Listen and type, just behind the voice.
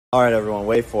All right, everyone,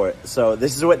 wait for it. So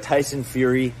this is what Tyson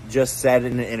Fury just said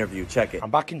in an interview. Check it. I'm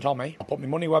backing Tommy. I put my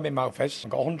money where my mouth is. I've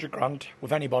got 100 grand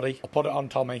with anybody. I'll put it on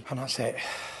Tommy, and that's it.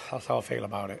 That's how I feel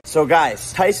about it. So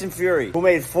guys, Tyson Fury, who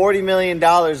made $40 million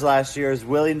last year, is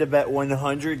willing to bet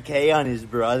 100K on his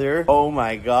brother. Oh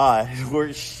my God,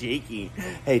 we're shaky.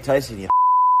 Hey Tyson,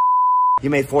 you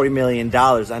made $40 million.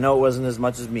 I know it wasn't as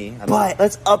much as me, but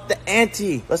let's up the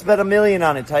ante. Let's bet $1 million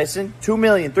on it, Tyson. 2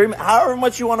 million, 3 million, however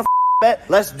much you want to bet.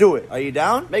 Let's do it. Are you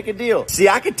down? Make a deal. See,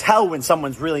 I could tell when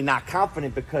someone's really not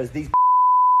confident because these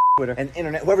Twitter and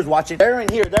internet, whoever's watching, they're in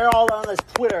here. They're all on this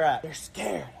Twitter app. They're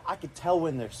scared. I could tell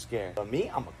when they're scared. But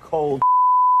me, I'm a cold.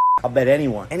 I'll bet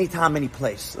anyone, anytime, any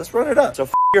place. Let's run it up. So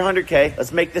your 100K.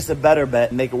 Let's make this a better bet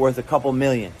and make it worth a couple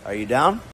million. Are you down?